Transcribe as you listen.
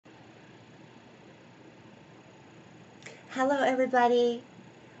Hello, everybody.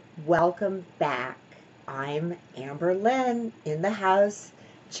 Welcome back. I'm Amber Lynn in the house,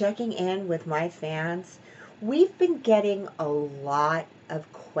 checking in with my fans. We've been getting a lot of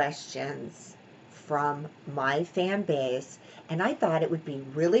questions from my fan base, and I thought it would be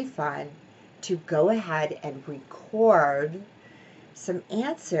really fun to go ahead and record some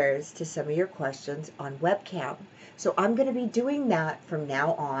answers to some of your questions on webcam. So I'm going to be doing that from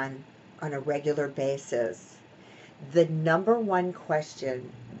now on a regular basis. The number one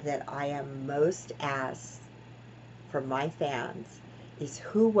question that I am most asked from my fans is,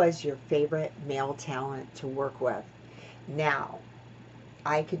 who was your favorite male talent to work with? Now,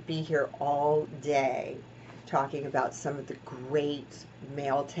 I could be here all day talking about some of the great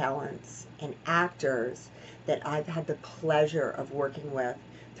male talents and actors that I've had the pleasure of working with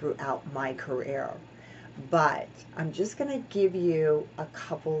throughout my career. But I'm just going to give you a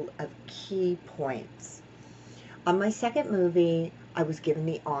couple of key points. On my second movie, I was given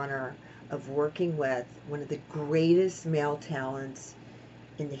the honor of working with one of the greatest male talents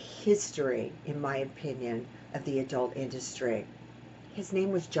in the history, in my opinion, of the adult industry. His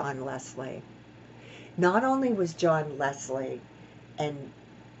name was John Leslie. Not only was John Leslie an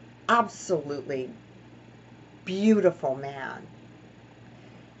absolutely beautiful man,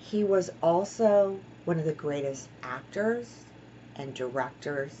 he was also one of the greatest actors and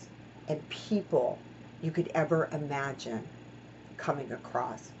directors and people you could ever imagine coming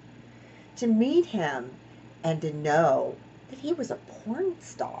across. To meet him and to know that he was a porn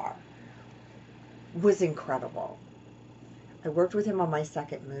star was incredible. I worked with him on my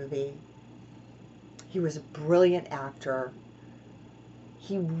second movie. He was a brilliant actor.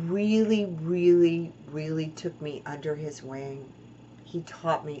 He really, really, really took me under his wing. He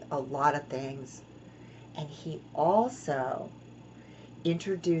taught me a lot of things. And he also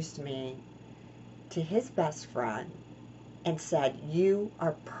introduced me to his best friend and said, "You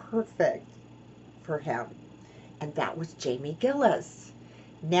are perfect for him." And that was Jamie Gillis.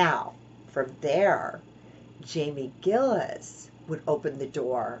 Now, from there, Jamie Gillis would open the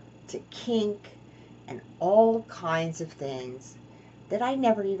door to kink and all kinds of things that I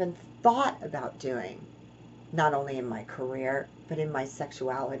never even thought about doing, not only in my career, but in my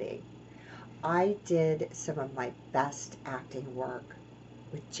sexuality. I did some of my best acting work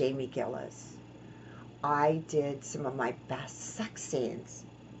with Jamie Gillis. I did some of my best sex scenes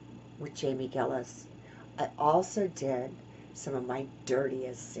with Jamie Gillis. I also did some of my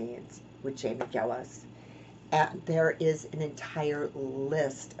dirtiest scenes with Jamie Gillis. And there is an entire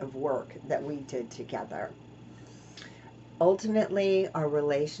list of work that we did together. Ultimately, our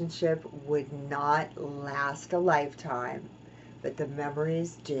relationship would not last a lifetime, but the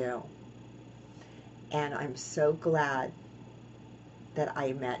memories do. And I'm so glad that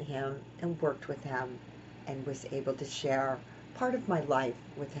I met him and worked with him and was able to share part of my life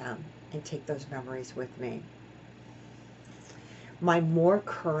with him and take those memories with me. My more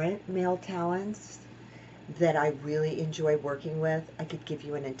current male talents that I really enjoy working with, I could give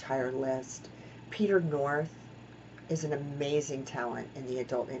you an entire list. Peter North is an amazing talent in the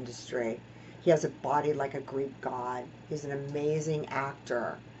adult industry. He has a body like a Greek god. He's an amazing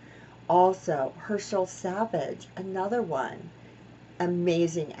actor. Also, Herschel Savage, another one,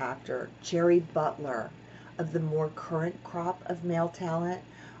 amazing actor. Jerry Butler. Of the more current crop of male talent,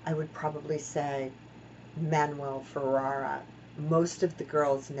 I would probably say Manuel Ferrara. Most of the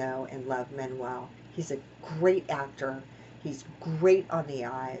girls know and love Manuel. He's a great actor. He's great on the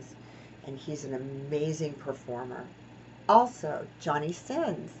eyes, and he's an amazing performer. Also, Johnny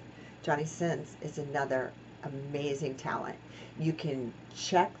Sins. Johnny Sins is another amazing talent. You can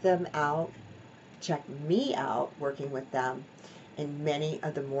check them out, check me out working with them in many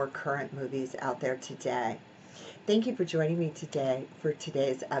of the more current movies out there today. Thank you for joining me today for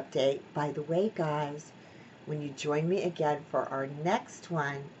today's update. By the way, guys, when you join me again for our next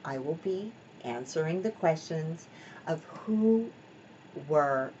one, I will be answering the questions of who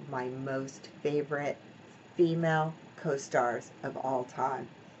were my most favorite female co-stars of all time.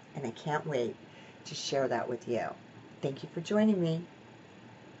 And I can't wait to share that with you. Thank you for joining me.